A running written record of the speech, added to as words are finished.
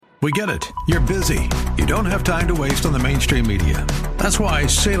We get it. You're busy. You don't have time to waste on the mainstream media. That's why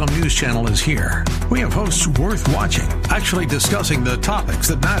Salem News Channel is here. We have hosts worth watching, actually discussing the topics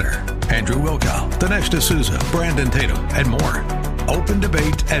that matter. Andrew Wilkow, Dinesh D'Souza, Brandon Tatum, and more. Open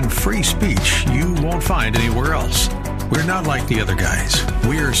debate and free speech you won't find anywhere else. We're not like the other guys.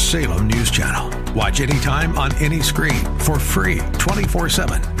 We're Salem News Channel. Watch anytime on any screen for free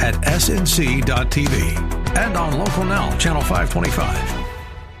 24/7 at snc.tv and on Local Now, Channel 525.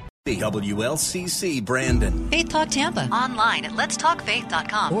 WLCC Brandon. Faith Talk Tampa. Online at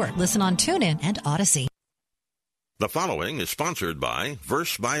letstalkfaith.com. Or listen on TuneIn and Odyssey. The following is sponsored by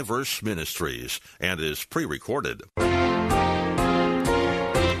Verse Ministries and is pre-recorded.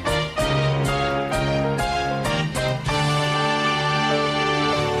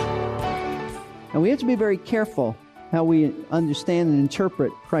 And we have to be very careful how we understand and interpret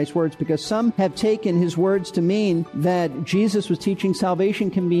Christ's words, because some have taken his words to mean that Jesus was teaching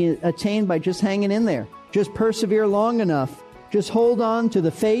salvation can be attained by just hanging in there. Just persevere long enough. Just hold on to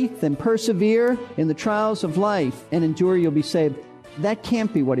the faith and persevere in the trials of life and endure, you'll be saved. That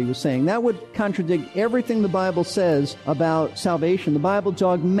can't be what he was saying. That would contradict everything the Bible says about salvation. The Bible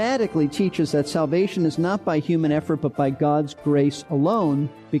dogmatically teaches that salvation is not by human effort, but by God's grace alone,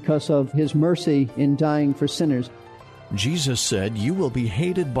 because of his mercy in dying for sinners. Jesus said, "You will be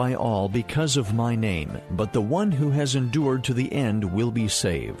hated by all because of my name, but the one who has endured to the end will be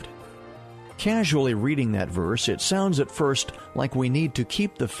saved." Casually reading that verse, it sounds at first like we need to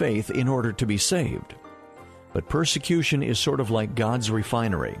keep the faith in order to be saved. But persecution is sort of like God's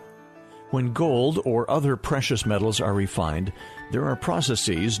refinery. When gold or other precious metals are refined, there are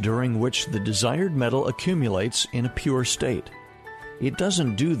processes during which the desired metal accumulates in a pure state. It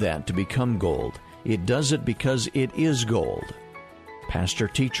doesn't do that to become gold. It does it because it is gold.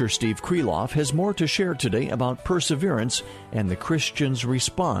 Pastor-teacher Steve Kreloff has more to share today about perseverance and the Christian's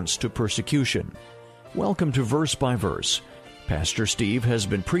response to persecution. Welcome to Verse by Verse. Pastor Steve has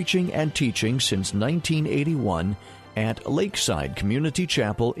been preaching and teaching since 1981 at Lakeside Community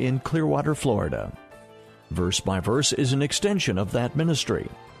Chapel in Clearwater, Florida. Verse by Verse is an extension of that ministry.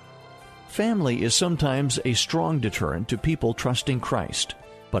 Family is sometimes a strong deterrent to people trusting Christ.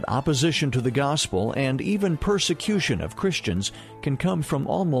 But opposition to the gospel and even persecution of Christians can come from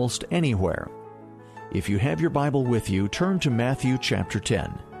almost anywhere. If you have your Bible with you, turn to Matthew chapter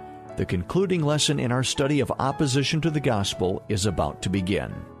 10. The concluding lesson in our study of opposition to the gospel is about to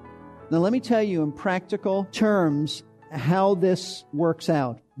begin. Now let me tell you in practical terms how this works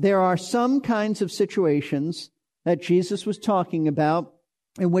out. There are some kinds of situations that Jesus was talking about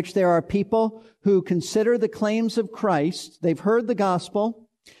in which there are people who consider the claims of Christ. They've heard the gospel.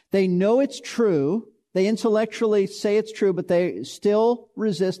 They know it's true. They intellectually say it's true, but they still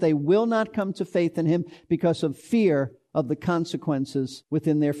resist. They will not come to faith in him because of fear of the consequences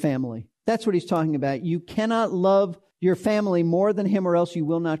within their family. That's what he's talking about. You cannot love your family more than him, or else you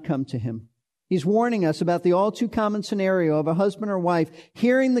will not come to him. He's warning us about the all too common scenario of a husband or wife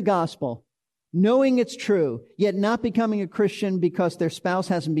hearing the gospel, knowing it's true, yet not becoming a Christian because their spouse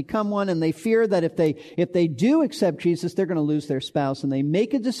hasn't become one, and they fear that if they do accept Jesus, they're going to lose their spouse, and they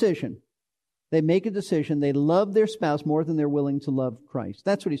make a decision. They love their spouse more than they're willing to love Christ.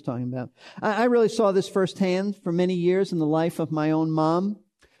 That's what he's talking about. I really saw this firsthand for many years in the life of my own mom,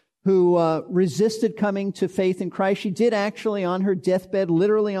 who resisted coming to faith in Christ. She did actually on her deathbed,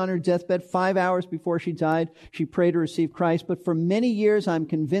 literally on her deathbed, 5 hours before she died, she prayed to receive Christ. But for many years, I'm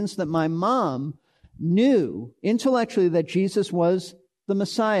convinced that my mom knew intellectually that Jesus was the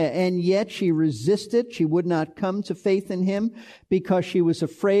Messiah, and yet she resisted. She would not come to faith in him because she was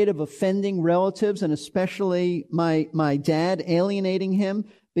afraid of offending relatives, and especially my dad alienating him,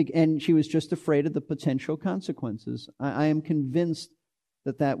 and she was just afraid of the potential consequences. I am convinced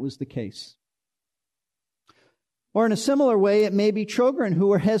that was the case. Or in a similar way, it may be children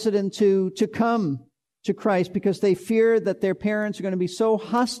who are hesitant to come to Christ because they fear that their parents are going to be so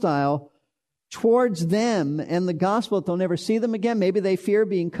hostile towards them and the gospel that they'll never see them again. Maybe they fear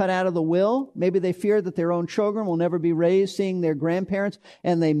being cut out of the will. Maybe they fear that their own children will never be raised seeing their grandparents,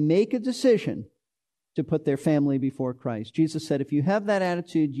 and they make a decision to put their family before Christ. Jesus said, if you have that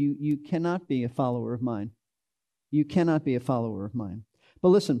attitude, you cannot be a follower of mine. You cannot be a follower of mine. But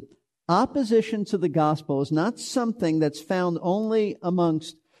listen, opposition to the gospel is not something that's found only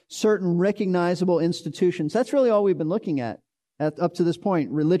amongst certain recognizable institutions. That's really all we've been looking at up to this point.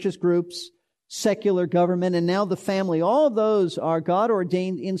 Religious groups, secular government, and now the family. All of those are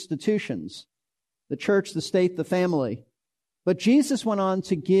God-ordained institutions. The church, the state, the family. But Jesus went on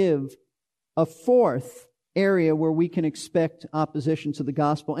to give a fourth area where we can expect opposition to the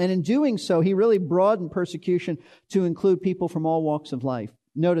gospel. And in doing so, he really broadened persecution to include people from all walks of life.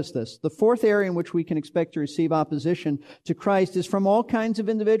 Notice this. The fourth area in which we can expect to receive opposition to Christ is from all kinds of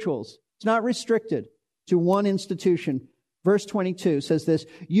individuals. It's not restricted to one institution. Verse 22 says this,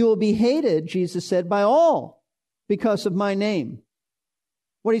 "You will be hated," Jesus said, "by all because of my name."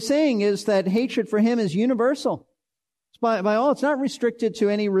 What he's saying is that hatred for him is universal. It's by all. It's not restricted to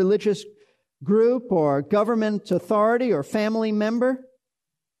any religious group or government authority or family member.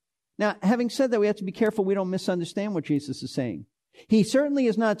 Now, having said that, we have to be careful we don't misunderstand what Jesus is saying. He certainly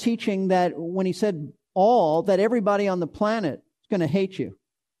is not teaching that when he said all, that everybody on the planet is going to hate you.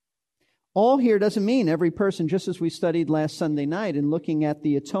 All here doesn't mean every person, just as we studied last Sunday night in looking at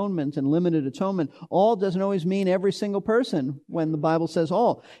the atonement and limited atonement. All doesn't always mean every single person when the Bible says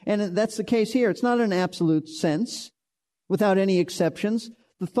all. And that's the case here. It's not an absolute sense without any exceptions.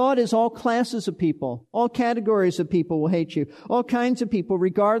 The thought is all classes of people, all categories of people will hate you. All kinds of people,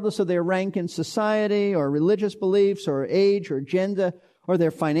 regardless of their rank in society or religious beliefs or age or gender or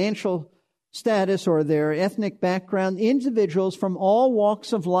their financial status or their ethnic background. Individuals from all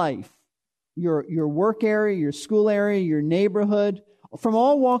walks of life. Your work area, your school area, your neighborhood, from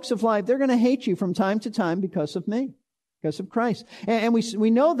all walks of life, they're going to hate you from time to time because of me, because of Christ. And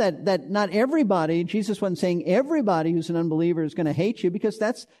we know that not everybody, Jesus wasn't saying everybody who's an unbeliever is going to hate you, because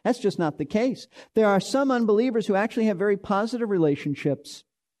that's just not the case. There are some unbelievers who actually have very positive relationships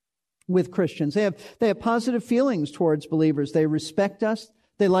with Christians. They have positive feelings towards believers. They respect us.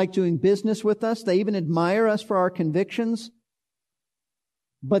 They like doing business with us. They even admire us for our convictions.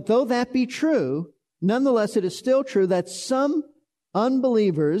 But though that be true, nonetheless, it is still true that some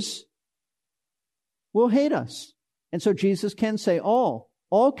unbelievers will hate us. And so Jesus can say all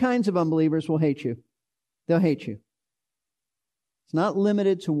kinds of unbelievers will hate you. They'll hate you. It's not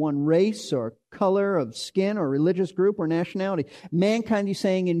limited to one race or color of skin or religious group or nationality. Mankind, he's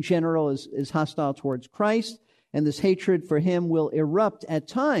saying, in general is hostile towards Christ, and this hatred for him will erupt at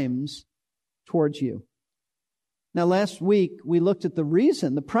times towards you. Now, last week, we looked at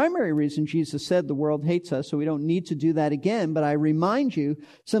the primary reason Jesus said the world hates us, so we don't need to do that again. But I remind you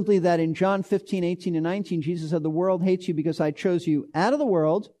simply that in John 15, 18, and 19, Jesus said, "The world hates you because I chose you out of the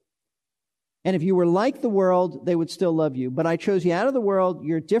world. And if you were like the world, they would still love you. But I chose you out of the world,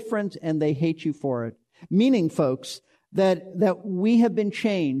 you're different, and they hate you for it." Meaning, folks, that we have been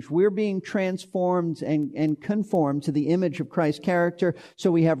changed. We're being transformed and conformed to the image of Christ's character. So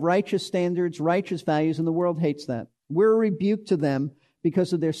we have righteous standards, righteous values, and the world hates that. We're a rebuke to them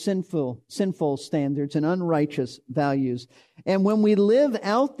because of their sinful standards and unrighteous values. And when we live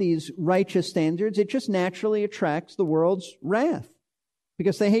out these righteous standards, it just naturally attracts the world's wrath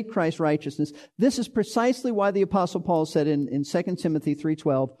because they hate Christ's righteousness. This is precisely why the Apostle Paul said in 2 Timothy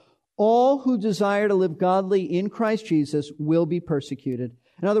 3:12, "All who desire to live godly in Christ Jesus will be persecuted."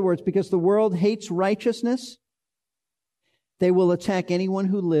 In other words, because the world hates righteousness, they will attack anyone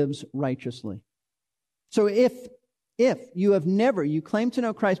who lives righteously. So if you claim to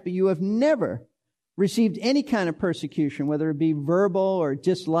know Christ, but you have never received any kind of persecution, whether it be verbal or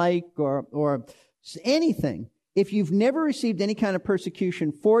dislike or anything, if you've never received any kind of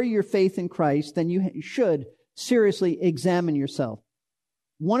persecution for your faith in Christ, then you should seriously examine yourself.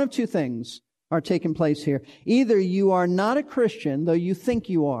 One of two things are taking place here. Either you are not a Christian, though you think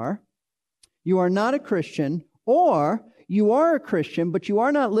you are not a Christian, or you are a Christian, but you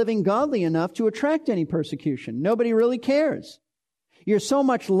are not living godly enough to attract any persecution. Nobody really cares. You're so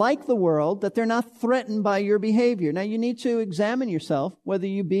much like the world that they're not threatened by your behavior. Now, you need to examine yourself, whether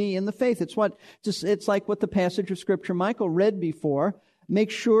you be in the faith. It's like what the passage of Scripture Michael read before. Make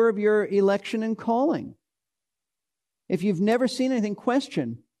sure of your election and calling. If you've never seen anything,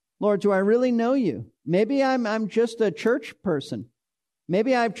 question, "Lord, do I really know you? Maybe I'm just a church person.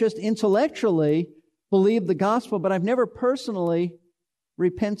 Maybe I've just intellectually believed the gospel, but I've never personally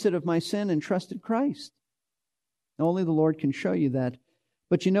repented of my sin and trusted Christ." Only the Lord can show you that.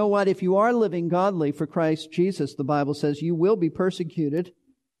 But you know what? If you are living godly for Christ Jesus, the Bible says you will be persecuted.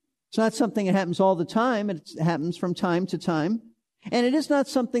 It's not something that happens all the time. It happens from time to time. And it is not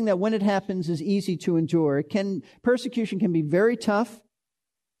something that when it happens is easy to endure. Persecution can be very tough.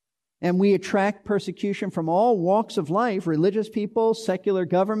 And we attract persecution from all walks of life, religious people, secular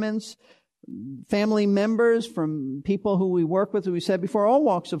governments, family members, from people who we work with, as we said before, all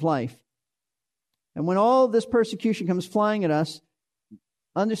walks of life. And when all this persecution comes flying at us,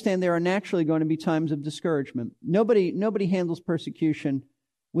 understand there are naturally going to be times of discouragement. Nobody handles persecution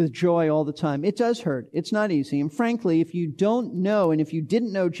with joy all the time. It does hurt. It's not easy. And frankly, if you don't know, and if you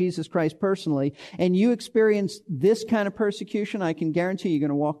didn't know Jesus Christ personally, and you experience this kind of persecution, I can guarantee you're going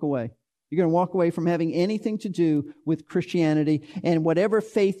to walk away. You're going to walk away from having anything to do with Christianity, and whatever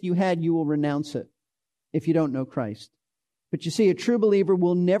faith you had, you will renounce it if you don't know Christ. But you see, a true believer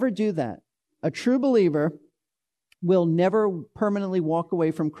will never do that. A true believer will never permanently walk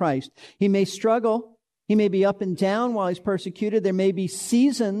away from Christ. He may struggle. He may be up and down while he's persecuted. There may be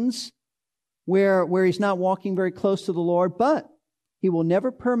seasons where he's not walking very close to the Lord, but he will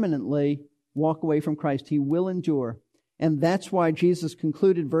never permanently walk away from Christ. He will endure. And that's why Jesus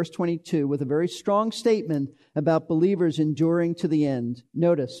concluded verse 22 with a very strong statement about believers enduring to the end.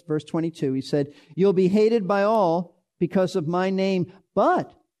 Notice verse 22. He said, "You'll be hated by all because of my name,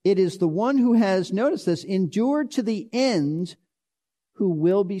 but it is the one who has," notice this, "endured to the end who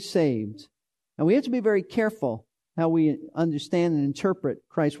will be saved." And we have to be very careful how we understand and interpret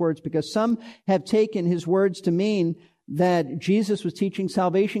Christ's words, because some have taken his words to mean that Jesus was teaching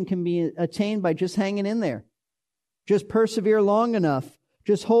salvation can be attained by just hanging in there. Just persevere long enough.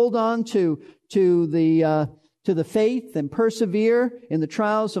 Just hold on to the faith and persevere in the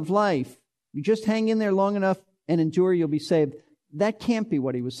trials of life. You just hang in there long enough and endure, you'll be saved. That can't be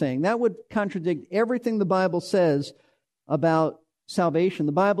what he was saying. That would contradict everything the Bible says about salvation.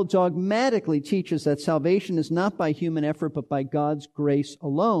 The Bible dogmatically teaches that salvation is not by human effort, but by God's grace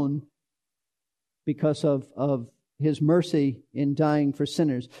alone, because of his mercy in dying for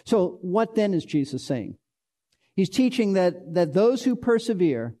sinners. So what then is Jesus saying? He's teaching that those who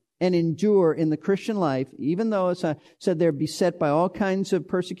persevere and endure in the Christian life, even though, as I said, they're beset by all kinds of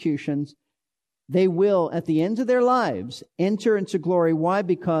persecutions, they will, at the end of their lives, enter into glory. Why?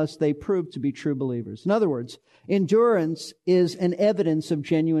 Because they prove to be true believers. In other words, endurance is an evidence of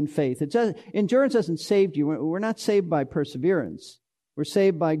genuine faith. Endurance doesn't save you. We're not saved by perseverance. We're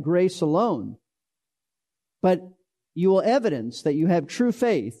saved by grace alone. But you will evidence that you have true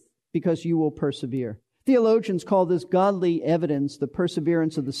faith because you will persevere. Theologians call this godly evidence, the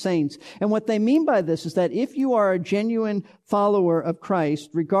perseverance of the saints. And what they mean by this is that if you are a genuine follower of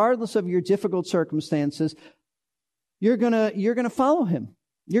Christ, regardless of your difficult circumstances, you're gonna follow him.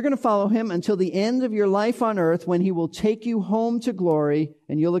 You're going to follow him until the end of your life on earth, when he will take you home to glory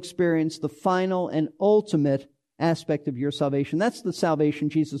and you'll experience the final and ultimate aspect of your salvation. That's the salvation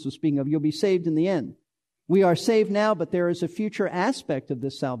Jesus was speaking of. You'll be saved in the end. We are saved now, but there is a future aspect of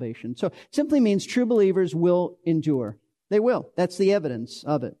this salvation. So it simply means true believers will endure. They will. That's the evidence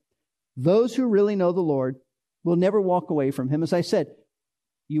of it. Those who really know the Lord will never walk away from him. As I said,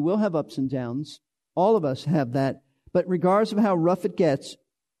 you will have ups and downs. All of us have that. But regardless of how rough it gets,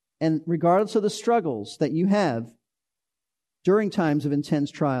 and regardless of the struggles that you have during times of intense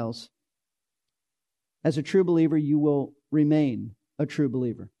trials, as a true believer, you will remain a true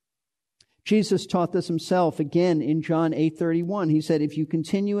believer. Jesus taught this himself again in John 8:31. He said, "If you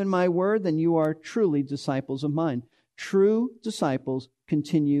continue in my word, then you are truly disciples of mine." True disciples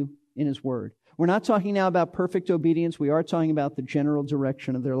continue in his word. We're not talking now about perfect obedience. We are talking about the general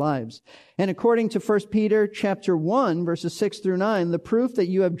direction of their lives. And according to 1 Peter chapter 1, verses 6 through 9, the proof that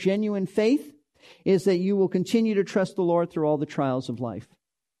you have genuine faith is that you will continue to trust the Lord through all the trials of life.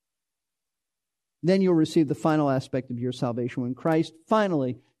 Then you'll receive the final aspect of your salvation when Christ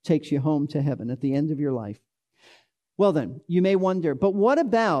finally takes you home to heaven at the end of your life. Well then, you may wonder, but what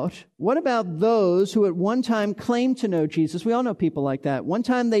about those who at one time claimed to know Jesus? We all know people like that. One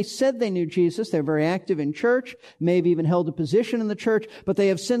time they said they knew Jesus. They're very active in church, may have even held a position in the church, but they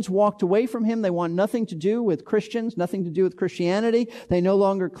have since walked away from him. They want nothing to do with Christians, nothing to do with Christianity. They no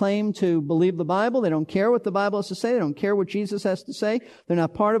longer claim to believe the Bible. They don't care what the Bible has to say. They don't care what Jesus has to say. They're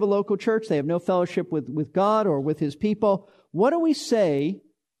not part of a local church. They have no fellowship with God or with his people. What do we say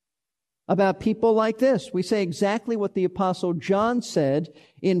about people like this? We say exactly what the Apostle John said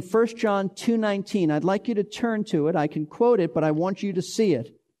in 1 John 2:19. I'd like you to turn to it. I can quote it, but I want you to see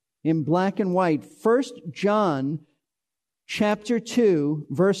it in black and white. 1 John chapter 2,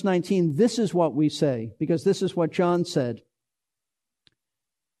 verse 19. This is what we say, because this is what John said.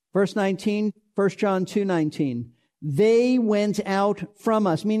 Verse 19, 1 John 2:19. They went out from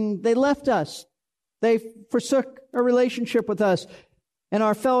us, meaning they left us. They forsook a relationship with us and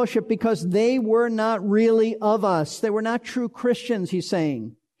our fellowship because they were not really of us. They were not true Christians, he's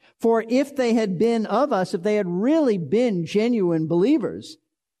saying. For if they had been of us, if they had really been genuine believers,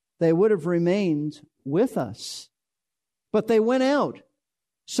 they would have remained with us. But they went out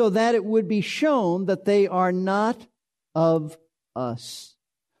so that it would be shown that they are not of us.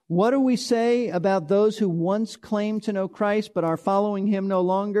 What do we say about those who once claimed to know Christ but are following him no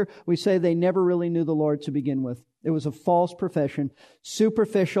longer? We say they never really knew the Lord to begin with. It was a false profession,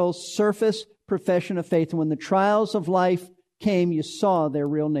 superficial, surface profession of faith. And when the trials of life came, you saw their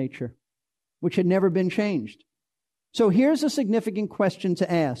real nature, which had never been changed. So here's a significant question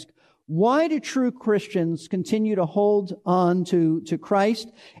to ask. Why do true Christians continue to hold on to Christ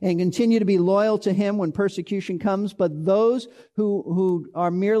and continue to be loyal to Him when persecution comes, but those who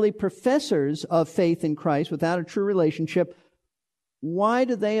are merely professors of faith in Christ without a true relationship, why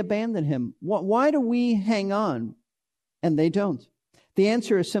do they abandon Him? Why do we hang on and they don't? The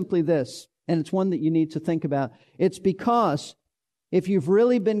answer is simply this, and it's one that you need to think about. It's because if you've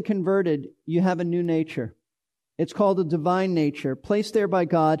really been converted, you have a new nature. It's called a divine nature, placed there by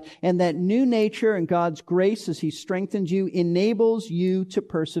God, and that new nature and God's grace as He strengthens you enables you to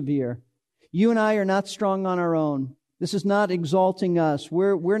persevere. You and I are not strong on our own. This is not exalting us.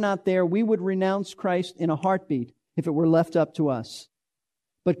 We're not there. We would renounce Christ in a heartbeat if it were left up to us.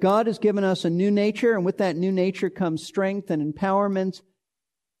 But God has given us a new nature, and with that new nature comes strength and empowerment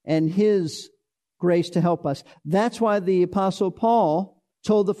and His grace to help us. That's why the Apostle Paul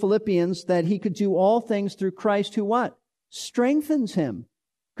told the Philippians that he could do all things through Christ who what? Strengthens him.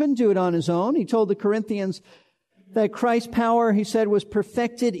 Couldn't do it on his own. He told the Corinthians that Christ's power, he said, was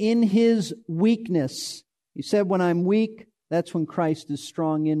perfected in His weakness. He said, when I'm weak, that's when Christ is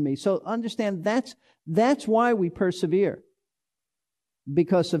strong in me. So understand, that's why we persevere.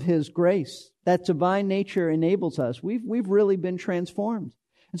 Because of His grace. That divine nature enables us. We've really been transformed.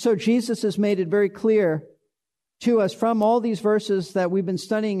 And so Jesus has made it very clear to us from all these verses that we've been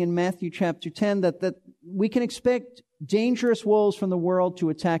studying in Matthew chapter 10 that we can expect dangerous wolves from the world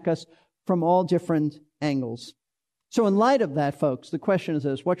to attack us from all different angles. So in light of that, folks, the question is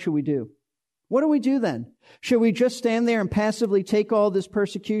this: what should we do? What do we do then? Should we just stand there and passively take all this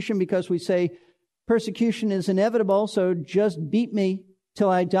persecution because we say persecution is inevitable, so just beat me till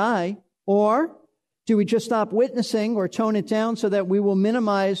I die? Or do we just stop witnessing or tone it down so that we will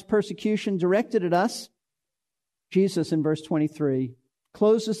minimize persecution directed at us? Jesus, in verse 23,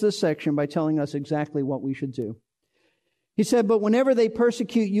 closes this section by telling us exactly what we should do. He said, "But whenever they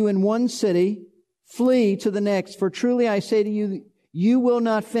persecute you in one city, flee to the next. For truly I say to you, you will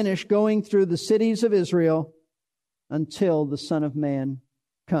not finish going through the cities of Israel until the Son of Man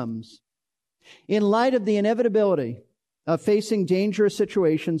comes." In light of the inevitability of facing dangerous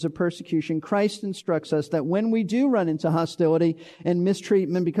situations of persecution, Christ instructs us that when we do run into hostility and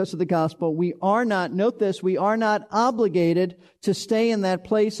mistreatment because of the gospel, we are not, note this, we are not obligated to stay in that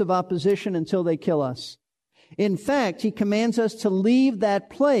place of opposition until they kill us. In fact, He commands us to leave that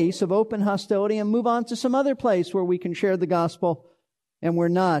place of open hostility and move on to some other place where we can share the gospel and we're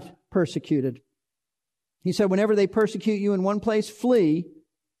not persecuted. He said, whenever they persecute you in one place, flee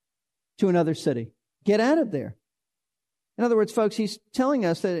to another city. Get out of there. In other words, folks, He's telling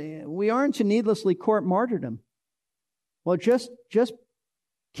us that we aren't to needlessly court martyrdom. Well, just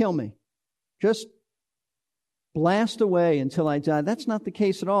kill me. Just blast away until I die. That's not the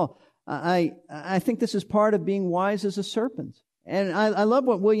case at all. I think this is part of being wise as a serpent. And I love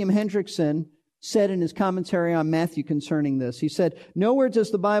what William Hendrickson said in his commentary on Matthew concerning this. He said, "Nowhere does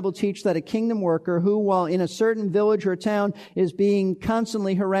the Bible teach that a kingdom worker who, while in a certain village or town, is being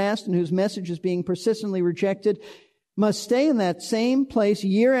constantly harassed and whose message is being persistently rejected, must stay in that same place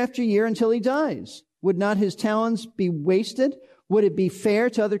year after year until he dies. Would not his talents be wasted? Would it be fair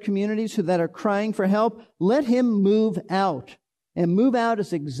to other communities that are crying for help? Let him move out." And move out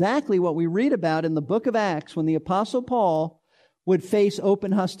is exactly what we read about in the book of Acts when the Apostle Paul would face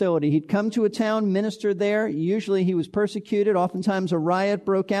open hostility. He'd come to a town, minister there. Usually he was persecuted. Oftentimes a riot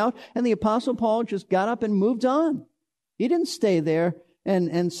broke out. And the Apostle Paul just got up and moved on. He didn't stay there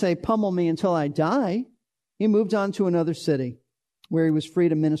and say, pummel me until I die. He moved on to another city where he was free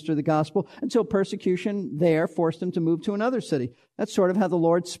to minister the gospel until persecution there forced him to move to another city. That's sort of how the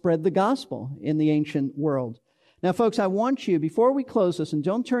Lord spread the gospel in the ancient world. Now, folks, I want you, before we close this, and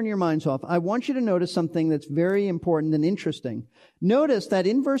don't turn your minds off, I want you to notice something that's very important and interesting. Notice that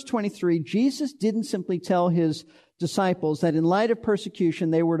in verse 23, Jesus didn't simply tell His disciples that in light of persecution,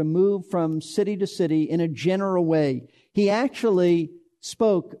 they were to move from city to city in a general way. He actually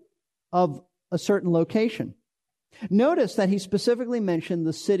spoke of a certain location. Notice that He specifically mentioned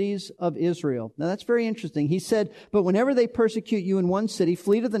the cities of Israel. Now, that's very interesting. He said, "But whenever they persecute you in one city,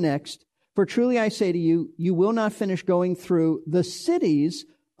 flee to the next. For truly I say to you, you will not finish going through the cities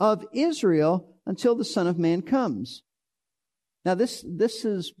of Israel until the Son of Man comes." Now, this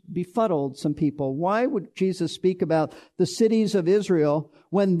has befuddled some people. Why would Jesus speak about the cities of Israel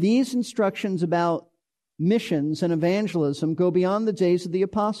when these instructions about missions and evangelism go beyond the days of the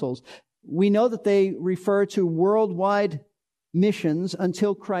apostles? We know that they refer to worldwide missions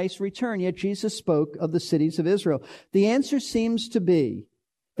until Christ's return, yet Jesus spoke of the cities of Israel. The answer seems to be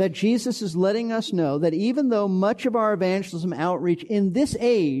that Jesus is letting us know that even though much of our evangelism outreach in this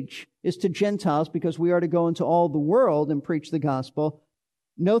age is to Gentiles because we are to go into all the world and preach the gospel,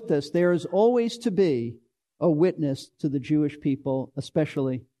 Note this, there is always to be a witness to the Jewish people,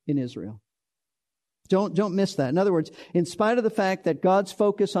 especially in Israel. Don't miss that. In other words, in spite of the fact that God's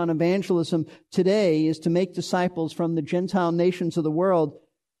focus on evangelism today is to make disciples from the Gentile nations of the world,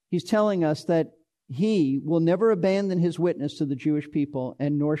 He's telling us that He will never abandon His witness to the Jewish people,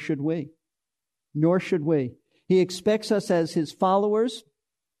 and nor should we. Nor should we. He expects us as His followers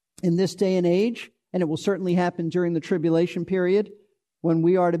in this day and age, and it will certainly happen during the tribulation period, when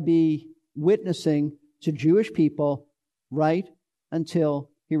we are to be witnessing to Jewish people right until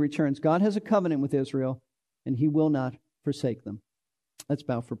He returns. God has a covenant with Israel, and He will not forsake them. Let's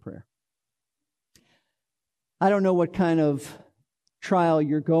bow for prayer. I don't know what kind of trial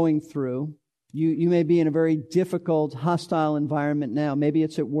you're going through. You may be in a very difficult, hostile environment now. Maybe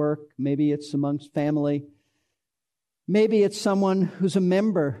it's at work. Maybe it's amongst family. Maybe it's someone who's a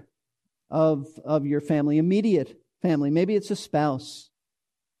member of your family, immediate family. Maybe it's a spouse.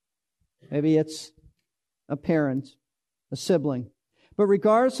 Maybe it's a parent, a sibling. But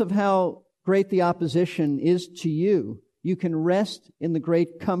regardless of how great the opposition is to you, you can rest in the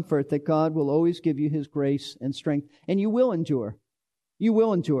great comfort that God will always give you His grace and strength, and you will endure. You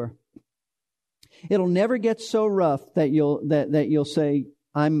will endure. It'll never get so rough that you'll say,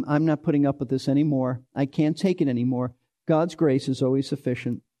 I'm not putting up with this anymore. I can't take it anymore. God's grace is always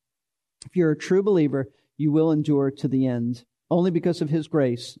sufficient. If you're a true believer, you will endure to the end, only because of His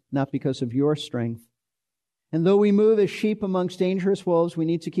grace, not because of your strength. And though we move as sheep amongst dangerous wolves, we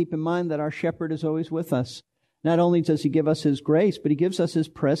need to keep in mind that our shepherd is always with us. Not only does He give us His grace, but He gives us His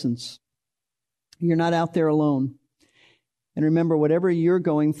presence. You're not out there alone. And remember, whatever you're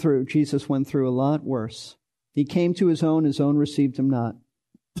going through, Jesus went through a lot worse. He came to His own received Him not.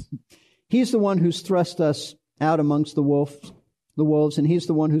 He's the one who's thrust us out amongst the wolves, and He's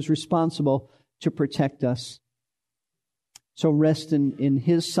the one who's responsible to protect us. So rest in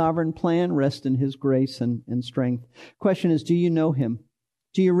His sovereign plan, rest in His grace and strength. Question is, do you know Him?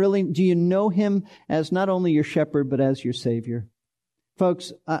 Do you know Him as not only your shepherd, but as your Savior?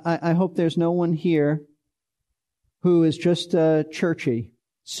 Folks, I hope there's no one here who is just churchy,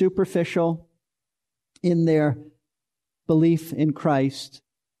 superficial in their belief in Christ.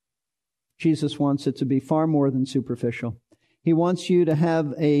 Jesus wants it to be far more than superficial. He wants you to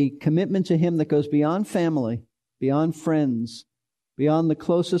have a commitment to Him that goes beyond family, beyond friends, beyond the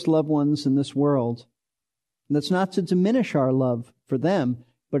closest loved ones in this world. And that's not to diminish our love for them,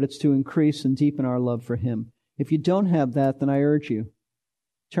 but it's to increase and deepen our love for Him. If you don't have that, then I urge you,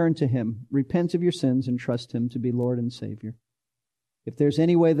 turn to Him, repent of your sins, and trust Him to be Lord and Savior. If there's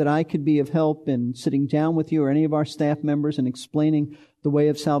any way that I could be of help in sitting down with you or any of our staff members and explaining the way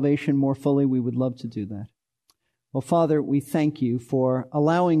of salvation more fully, we would love to do that. Well, Father, we thank You for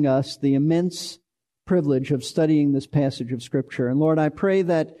allowing us the immense privilege of studying this passage of Scripture. And Lord, I pray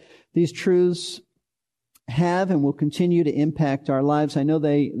that these truths have and will continue to impact our lives. I know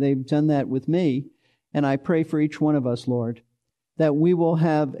they've done that with me, and I pray for each one of us, Lord, that we will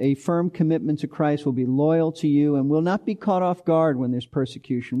have a firm commitment to Christ, will be loyal to You, and will not be caught off guard when there's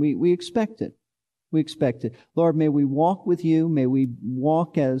persecution. We expect it. We expect it. Lord, may we walk with You. May we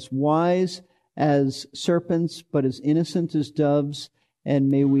walk as wise as serpents, but as innocent as doves. And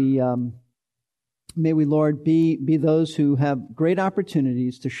may we, Lord, be those who have great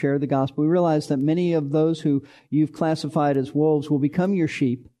opportunities to share the gospel. We realize that many of those who You've classified as wolves will become Your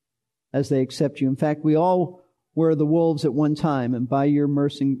sheep as they accept You. In fact, we all were the wolves at one time, and by Your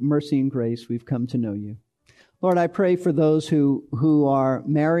mercy and grace, we've come to know You. Lord, I pray for those who are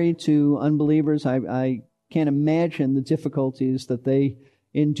married to unbelievers. I can't imagine the difficulties that they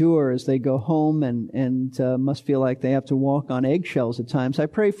endure as they go home and must feel like they have to walk on eggshells at times. I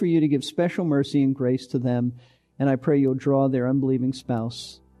pray for You to give special mercy and grace to them, and I pray You'll draw their unbelieving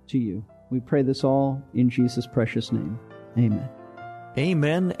spouse to You. We pray this all in Jesus' precious name. Amen.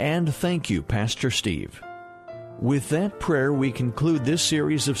 Amen, and thank you, Pastor Steve. With that prayer, we conclude this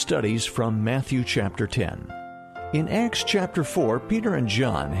series of studies from Matthew chapter 10. In Acts chapter 4, Peter and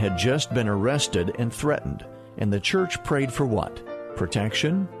John had just been arrested and threatened, and the church prayed for what?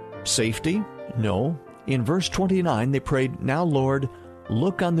 Protection? Safety? No. In verse 29, they prayed, "Now, Lord,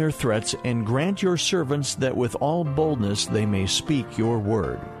 look on their threats and grant Your servants that with all boldness they may speak Your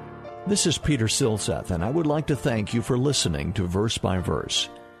word." This is Peter Silseth, and I would like to thank you for listening to Verse by Verse.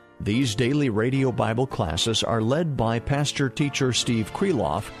 These daily radio Bible classes are led by pastor-teacher Steve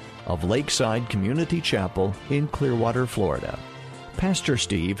Kreloff of Lakeside Community Chapel in Clearwater, Florida. Pastor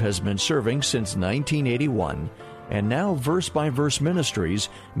Steve has been serving since 1981, and now Verse by Verse Ministries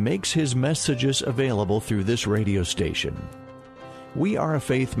makes his messages available through this radio station. We are a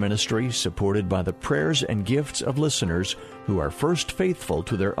faith ministry supported by the prayers and gifts of listeners who are first faithful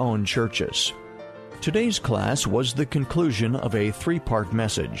to their own churches. Today's class was the conclusion of a 3-part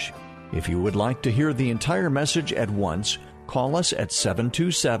message. If you would like to hear the entire message at once, call us at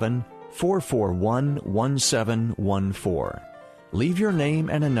 727-441-1714. Leave your name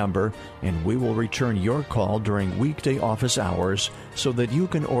and a number, and we will return your call during weekday office hours so that you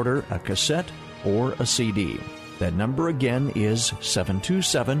can order a cassette or a CD. That number again is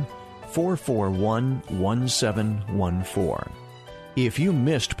 727-441-1714. If you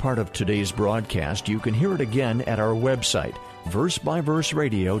missed part of today's broadcast, you can hear it again at our website,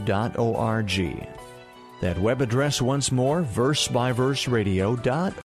 versebyverseradio.org. That web address once more, versebyverseradio.org.